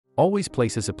Always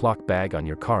place a ziplock bag on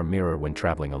your car mirror when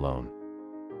traveling alone.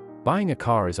 Buying a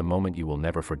car is a moment you will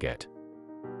never forget.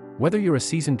 Whether you're a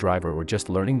seasoned driver or just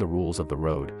learning the rules of the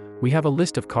road, we have a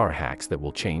list of car hacks that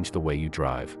will change the way you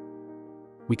drive.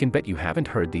 We can bet you haven't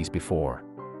heard these before.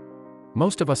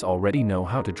 Most of us already know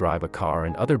how to drive a car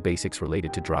and other basics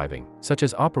related to driving, such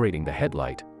as operating the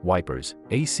headlight, wipers,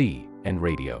 AC, and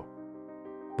radio.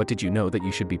 But did you know that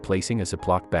you should be placing a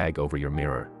ziplock bag over your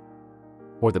mirror?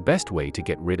 Or the best way to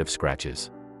get rid of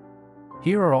scratches?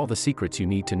 Here are all the secrets you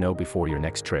need to know before your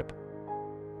next trip.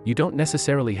 You don't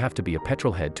necessarily have to be a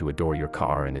petrolhead to adore your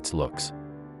car and its looks.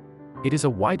 It is a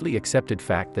widely accepted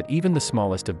fact that even the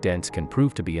smallest of dents can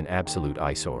prove to be an absolute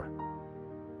eyesore.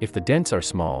 If the dents are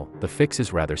small, the fix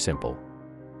is rather simple.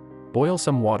 Boil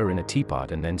some water in a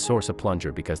teapot and then source a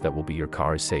plunger, because that will be your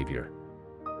car's savior.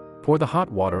 Pour the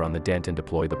hot water on the dent and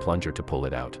deploy the plunger to pull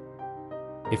it out.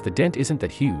 If the dent isn't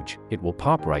that huge, it will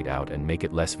pop right out and make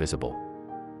it less visible.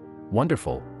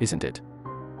 Wonderful, isn't it?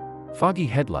 Foggy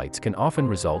headlights can often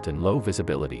result in low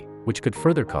visibility, which could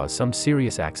further cause some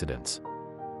serious accidents.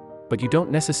 But you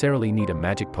don't necessarily need a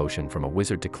magic potion from a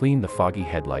wizard to clean the foggy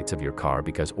headlights of your car,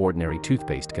 because ordinary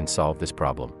toothpaste can solve this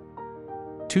problem.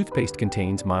 Toothpaste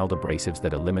contains mild abrasives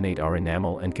that eliminate our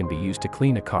enamel and can be used to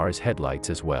clean a car's headlights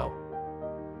as well.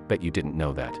 Bet you didn't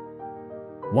know that.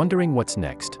 Wondering what's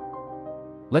next?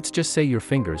 Let's just say your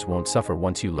fingers won't suffer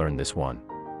once you learn this one.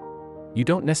 You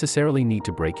don't necessarily need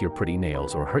to break your pretty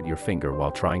nails or hurt your finger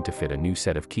while trying to fit a new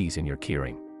set of keys in your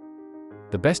keyring.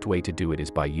 The best way to do it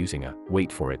is by using a,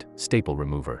 wait for it, staple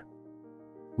remover.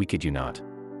 We kid you not.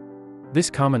 This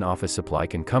common office supply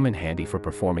can come in handy for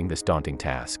performing this daunting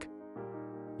task.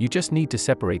 You just need to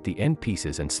separate the end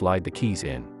pieces and slide the keys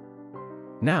in.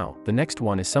 Now, the next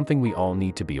one is something we all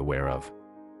need to be aware of.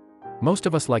 Most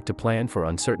of us like to plan for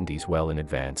uncertainties well in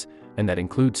advance, and that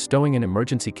includes stowing an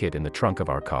emergency kit in the trunk of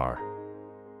our car.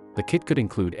 The kit could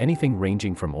include anything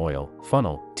ranging from oil,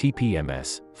 funnel,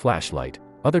 TPMS, flashlight,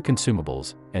 other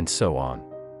consumables, and so on.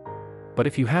 But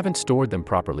if you haven't stored them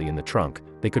properly in the trunk,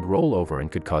 they could roll over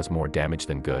and could cause more damage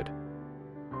than good.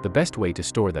 The best way to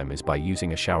store them is by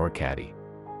using a shower caddy.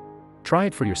 Try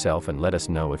it for yourself and let us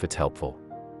know if it's helpful.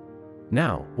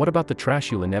 Now, what about the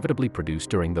trash you'll inevitably produce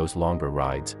during those longer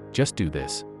rides? Just do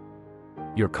this.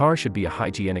 Your car should be a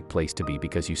hygienic place to be,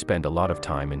 because you spend a lot of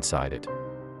time inside it.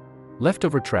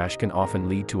 Leftover trash can often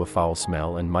lead to a foul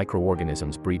smell and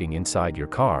microorganisms breeding inside your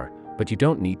car, but you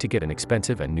don't need to get an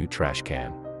expensive and new trash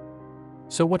can.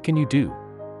 So what can you do?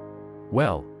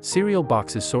 Well, cereal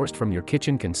boxes sourced from your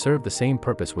kitchen can serve the same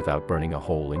purpose without burning a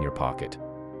hole in your pocket.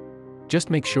 Just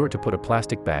make sure to put a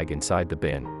plastic bag inside the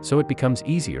bin, so it becomes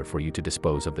easier for you to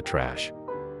dispose of the trash.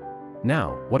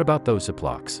 Now, what about those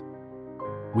ziplocks?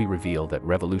 We reveal that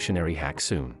revolutionary hack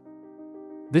soon.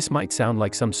 This might sound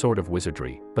like some sort of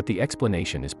wizardry, but the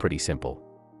explanation is pretty simple.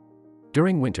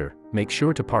 During winter, make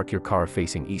sure to park your car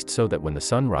facing east so that when the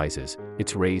sun rises,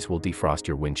 its rays will defrost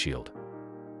your windshield.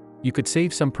 You could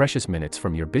save some precious minutes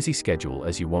from your busy schedule,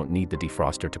 as you won't need the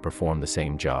defroster to perform the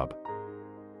same job.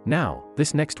 Now,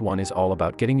 this next one is all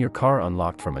about getting your car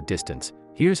unlocked from a distance.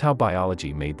 Here's how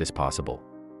biology made this possible.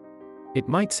 It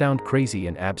might sound crazy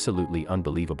and absolutely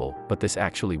unbelievable, but this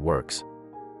actually works.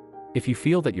 If you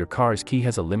feel that your car's key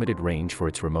has a limited range for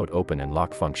its remote open and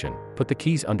lock function, put the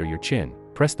keys under your chin,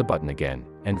 press the button again,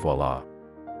 and voila.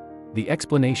 The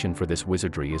explanation for this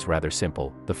wizardry is rather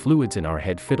simple. The fluids in our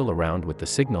head fiddle around with the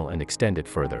signal and extend it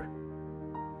further.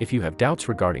 If you have doubts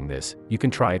regarding this, you can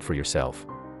try it for yourself.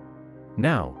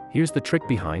 Now, here's the trick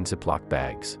behind ziplock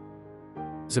bags.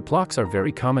 Ziplocks are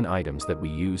very common items that we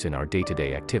use in our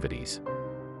day-to-day activities.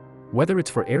 Whether it's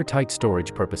for airtight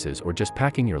storage purposes or just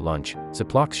packing your lunch,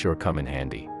 ziplocks sure come in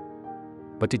handy.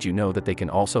 But did you know that they can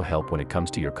also help when it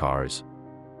comes to your cars?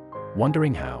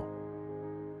 Wondering how?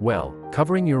 Well,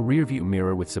 covering your rearview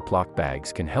mirror with ziplock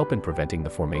bags can help in preventing the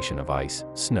formation of ice,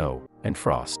 snow, and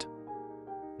frost.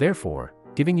 Therefore,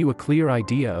 giving you a clear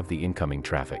idea of the incoming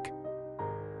traffic.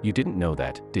 You didn't know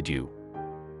that, did you?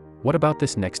 What about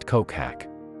this next Coke hack?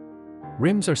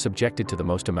 Rims are subjected to the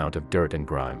most amount of dirt and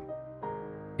grime.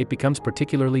 It becomes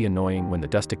particularly annoying when the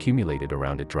dust accumulated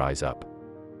around it dries up.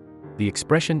 The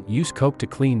expression, "use Coke to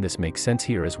clean this," makes sense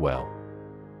here as well.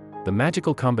 The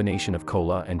magical combination of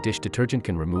cola and dish detergent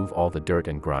can remove all the dirt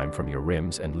and grime from your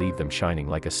rims and leave them shining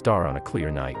like a star on a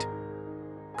clear night.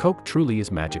 Coke truly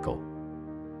is magical.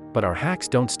 But our hacks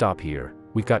don't stop here.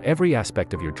 We've got every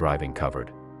aspect of your driving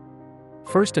covered.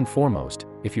 First and foremost,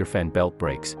 if your fan belt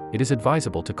breaks, it is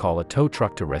advisable to call a tow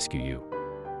truck to rescue you.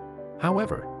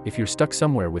 However, if you're stuck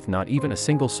somewhere with not even a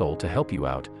single soul to help you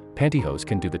out, pantyhose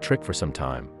can do the trick for some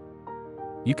time.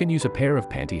 You can use a pair of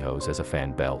pantyhose as a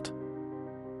fan belt.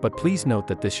 But please note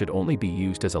that this should only be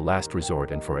used as a last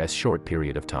resort and for a short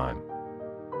period of time.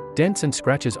 Dents and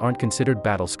scratches aren't considered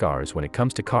battle scars when it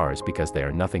comes to cars because they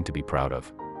are nothing to be proud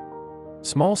of.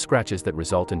 Small scratches that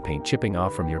result in paint chipping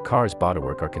off from your car's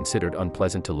bodywork are considered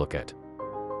unpleasant to look at.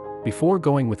 Before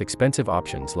going with expensive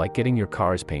options like getting your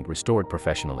car's paint restored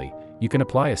professionally, you can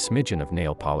apply a smidgen of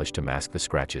nail polish to mask the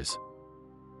scratches.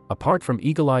 Apart from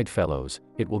eagle-eyed fellows,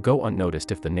 it will go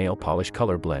unnoticed if the nail polish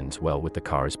color blends well with the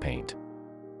car's paint.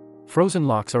 Frozen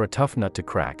locks are a tough nut to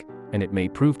crack, and it may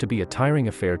prove to be a tiring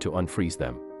affair to unfreeze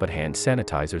them, but hand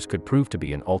sanitizers could prove to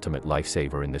be an ultimate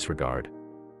lifesaver in this regard.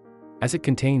 As it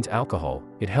contains alcohol,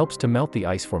 it helps to melt the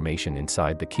ice formation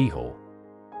inside the keyhole.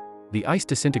 The ice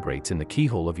disintegrates in the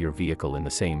keyhole of your vehicle in the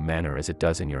same manner as it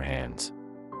does in your hands.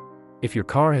 If your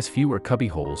car has fewer cubby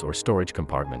holes or storage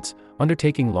compartments,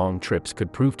 undertaking long trips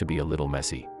could prove to be a little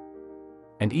messy.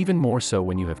 And even more so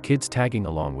when you have kids tagging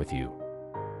along with you.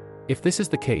 If this is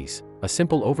the case, a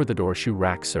simple over-the-door shoe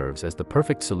rack serves as the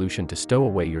perfect solution to stow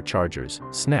away your chargers,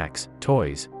 snacks,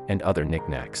 toys, and other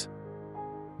knickknacks.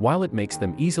 While it makes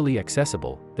them easily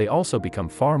accessible, they also become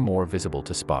far more visible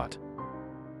to spot.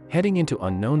 Heading into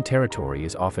unknown territory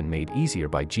is often made easier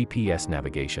by GPS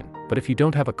navigation, but if you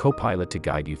don't have a co-pilot to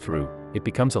guide you through, it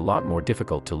becomes a lot more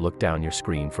difficult to look down your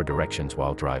screen for directions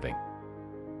while driving.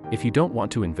 If you don't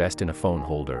want to invest in a phone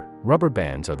holder, rubber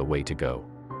bands are the way to go.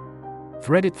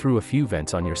 Thread it through a few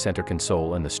vents on your center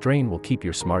console and the strain will keep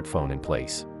your smartphone in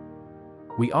place.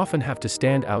 We often have to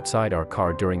stand outside our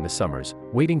car during the summers,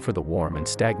 waiting for the warm and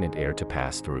stagnant air to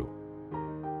pass through.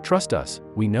 Trust us,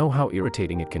 we know how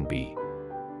irritating it can be.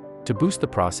 To boost the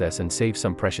process and save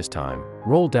some precious time,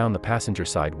 roll down the passenger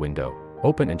side window,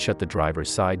 open and shut the driver's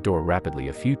side door rapidly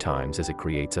a few times as it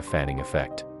creates a fanning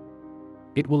effect.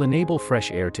 It will enable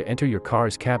fresh air to enter your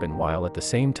car's cabin while at the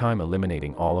same time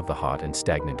eliminating all of the hot and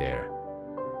stagnant air.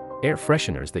 Air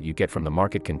fresheners that you get from the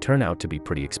market can turn out to be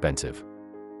pretty expensive.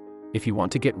 If you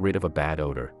want to get rid of a bad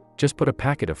odor, just put a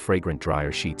packet of fragrant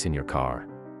dryer sheets in your car.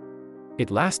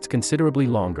 It lasts considerably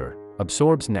longer,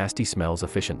 absorbs nasty smells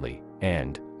efficiently,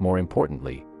 and, more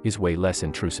importantly, is way less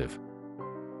intrusive.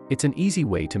 It's an easy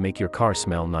way to make your car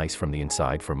smell nice from the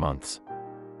inside for months.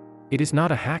 It is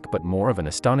not a hack but more of an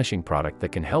astonishing product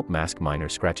that can help mask minor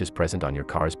scratches present on your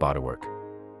car's bodywork.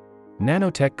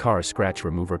 Nanotech car scratch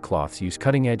remover cloths use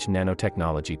cutting-edge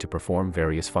nanotechnology to perform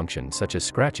various functions such as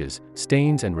scratches,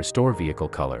 stains and restore vehicle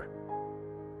color.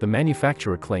 The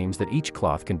manufacturer claims that each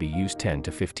cloth can be used 10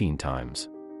 to 15 times.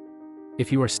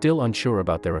 If you are still unsure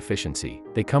about their efficiency,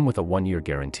 they come with a 1-year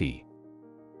guarantee.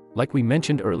 Like we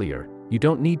mentioned earlier, you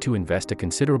don't need to invest a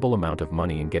considerable amount of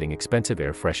money in getting expensive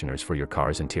air fresheners for your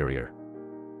car's interior.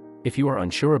 If you are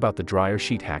unsure about the dryer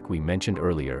sheet hack we mentioned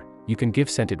earlier, you can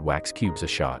give scented wax cubes a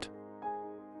shot.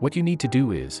 What you need to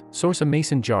do is, source a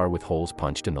mason jar with holes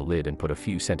punched in the lid and put a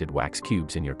few scented wax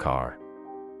cubes in your car.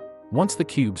 Once the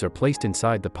cubes are placed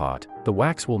inside the pot, the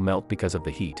wax will melt because of the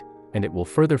heat, and it will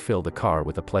further fill the car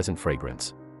with a pleasant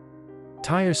fragrance.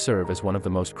 Tires serve as one of the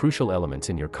most crucial elements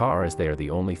in your car as they are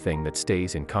the only thing that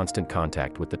stays in constant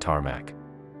contact with the tarmac.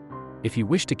 If you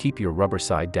wish to keep your rubber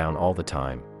side down all the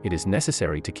time, it is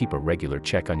necessary to keep a regular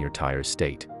check on your tire's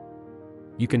state.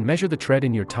 You can measure the tread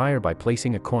in your tire by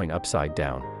placing a coin upside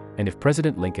down, and if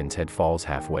President Lincoln's head falls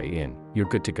halfway in, you're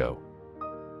good to go.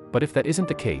 But if that isn't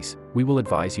the case, we will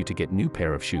advise you to get a new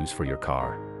pair of shoes for your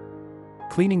car.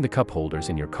 Cleaning the cup holders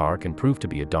in your car can prove to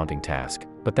be a daunting task,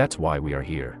 but that's why we are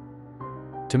here.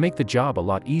 To make the job a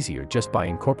lot easier just by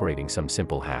incorporating some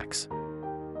simple hacks.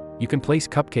 You can place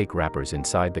cupcake wrappers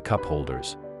inside the cup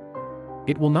holders.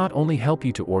 It will not only help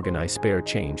you to organize spare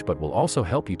change but will also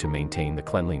help you to maintain the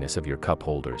cleanliness of your cup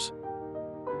holders.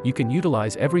 You can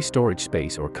utilize every storage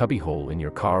space or cubby hole in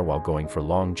your car while going for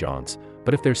long jaunts,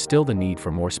 but if there's still the need for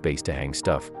more space to hang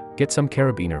stuff, get some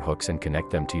carabiner hooks and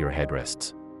connect them to your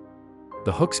headrests.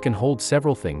 The hooks can hold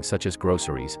several things such as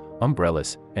groceries,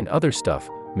 umbrellas, and other stuff,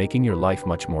 making your life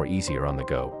much more easier on the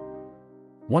go.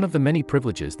 One of the many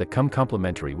privileges that come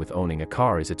complimentary with owning a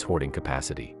car is its hoarding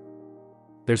capacity.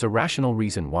 There's a rational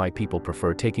reason why people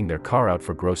prefer taking their car out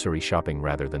for grocery shopping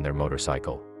rather than their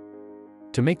motorcycle.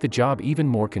 To make the job even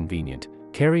more convenient,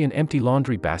 carry an empty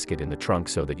laundry basket in the trunk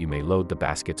so that you may load the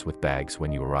baskets with bags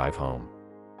when you arrive home.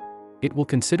 It will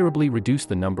considerably reduce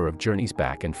the number of journeys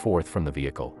back and forth from the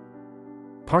vehicle.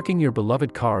 Parking your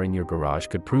beloved car in your garage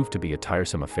could prove to be a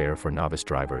tiresome affair for novice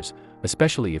drivers,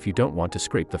 especially if you don't want to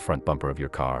scrape the front bumper of your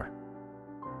car.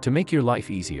 To make your life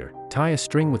easier, tie a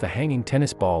string with a hanging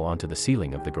tennis ball onto the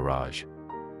ceiling of the garage.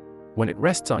 When it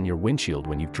rests on your windshield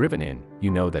when you've driven in,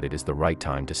 you know that it is the right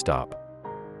time to stop.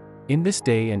 In this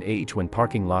day and age when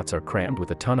parking lots are crammed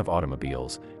with a ton of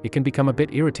automobiles, it can become a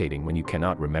bit irritating when you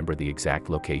cannot remember the exact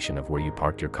location of where you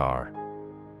parked your car.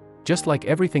 Just like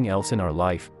everything else in our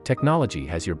life, technology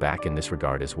has your back in this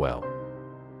regard as well.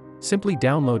 Simply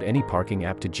download any parking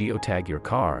app to geotag your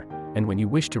car, and when you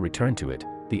wish to return to it,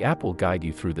 the app will guide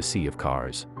you through the sea of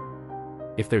cars.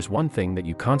 If there's one thing that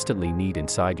you constantly need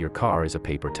inside your car is a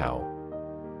paper towel.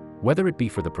 Whether it be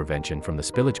for the prevention from the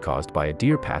spillage caused by a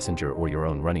dear passenger or your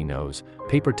own runny nose,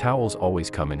 paper towels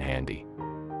always come in handy.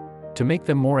 To make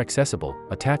them more accessible,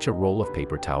 attach a roll of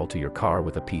paper towel to your car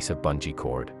with a piece of bungee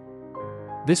cord.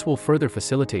 This will further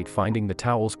facilitate finding the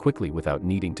towels quickly without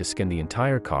needing to scan the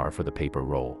entire car for the paper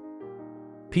roll.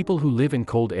 People who live in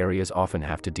cold areas often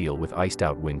have to deal with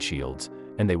iced-out windshields,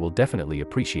 and they will definitely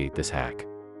appreciate this hack.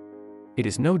 It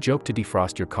is no joke to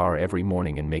defrost your car every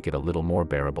morning and make it a little more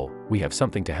bearable. We have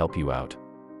something to help you out.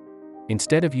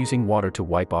 Instead of using water to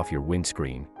wipe off your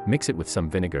windscreen, mix it with some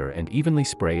vinegar and evenly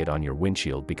spray it on your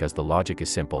windshield because the logic is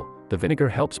simple: the vinegar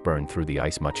helps burn through the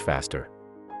ice much faster.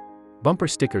 Bumper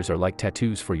stickers are like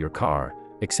tattoos for your car,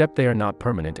 except they are not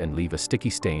permanent and leave a sticky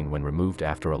stain when removed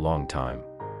after a long time.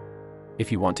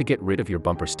 If you want to get rid of your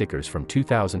bumper stickers from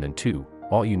 2002,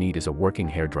 all you need is a working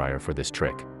hairdryer for this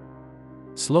trick.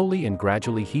 Slowly and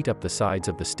gradually heat up the sides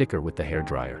of the sticker with the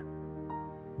hairdryer.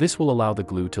 This will allow the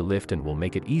glue to lift and will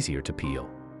make it easier to peel.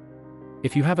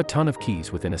 If you have a ton of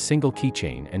keys within a single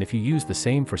keychain and if you use the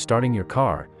same for starting your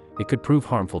car, it could prove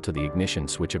harmful to the ignition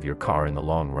switch of your car in the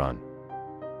long run.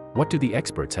 What do the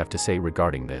experts have to say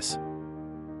regarding this?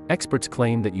 Experts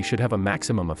claim that you should have a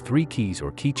maximum of 3 keys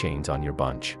or keychains on your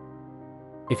bunch.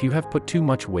 If you have put too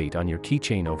much weight on your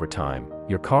keychain over time,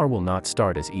 your car will not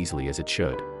start as easily as it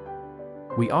should.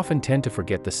 We often tend to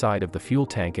forget the side of the fuel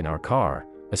tank in our car,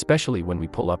 especially when we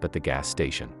pull up at the gas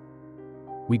station.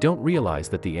 We don't realize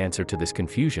that the answer to this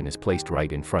confusion is placed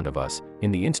right in front of us,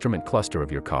 in the instrument cluster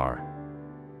of your car.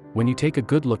 When you take a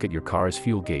good look at your car's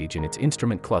fuel gauge in its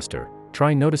instrument cluster,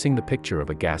 try noticing the picture of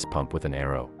a gas pump with an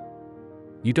arrow.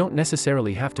 You don't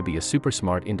necessarily have to be a super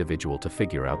smart individual to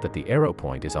figure out that the arrow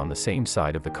point is on the same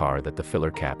side of the car that the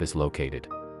filler cap is located.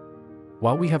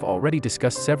 While we have already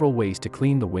discussed several ways to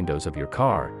clean the windows of your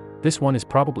car, this one is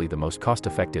probably the most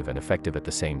cost-effective and effective at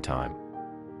the same time.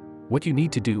 What you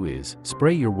need to do is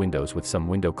spray your windows with some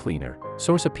window cleaner,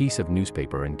 source a piece of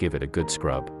newspaper and give it a good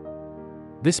scrub.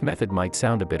 This method might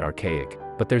sound a bit archaic,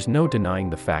 but there's no denying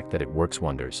the fact that it works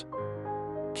wonders.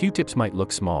 Q-tips might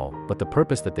look small, but the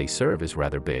purpose that they serve is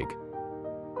rather big.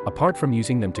 Apart from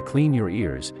using them to clean your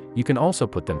ears, you can also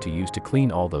put them to use to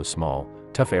clean all those small,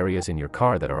 tough areas in your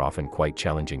car that are often quite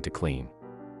challenging to clean.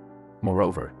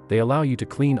 Moreover, they allow you to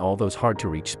clean all those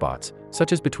hard-to-reach spots,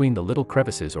 such as between the little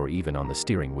crevices or even on the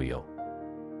steering wheel.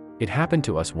 It happened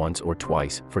to us once or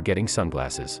twice, forgetting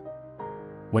sunglasses.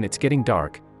 When it's getting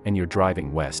dark, and you're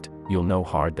driving west, you'll know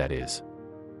how hard that is.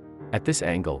 At this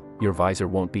angle, your visor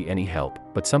won't be any help,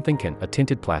 but something can, a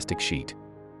tinted plastic sheet.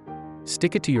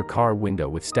 Stick it to your car window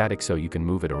with static so you can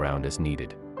move it around as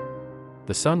needed.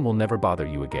 The sun will never bother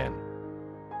you again.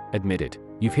 Admit it,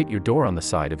 you've hit your door on the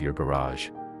side of your garage.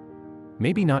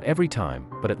 Maybe not every time,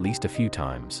 but at least a few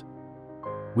times.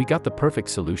 We got the perfect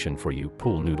solution for you: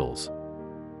 pool noodles.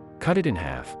 Cut it in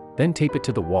half, then tape it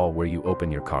to the wall where you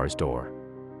open your car's door.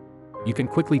 You can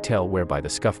quickly tell where by the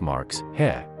scuff marks.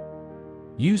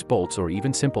 Use bolts or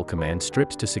even simple command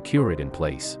strips to secure it in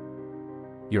place.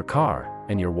 Your car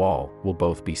and your wall will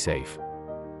both be safe.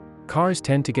 Cars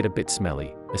tend to get a bit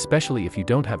smelly, especially if you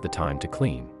don't have the time to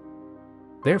clean.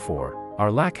 Therefore,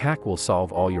 our lack hack will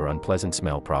solve all your unpleasant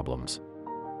smell problems.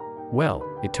 Well,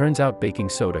 it turns out baking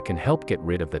soda can help get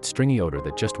rid of that stringy odor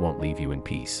that just won't leave you in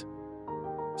peace.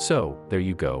 So, there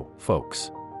you go,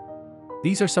 folks.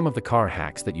 These are some of the car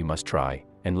hacks that you must try,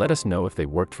 and let us know if they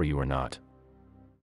worked for you or not.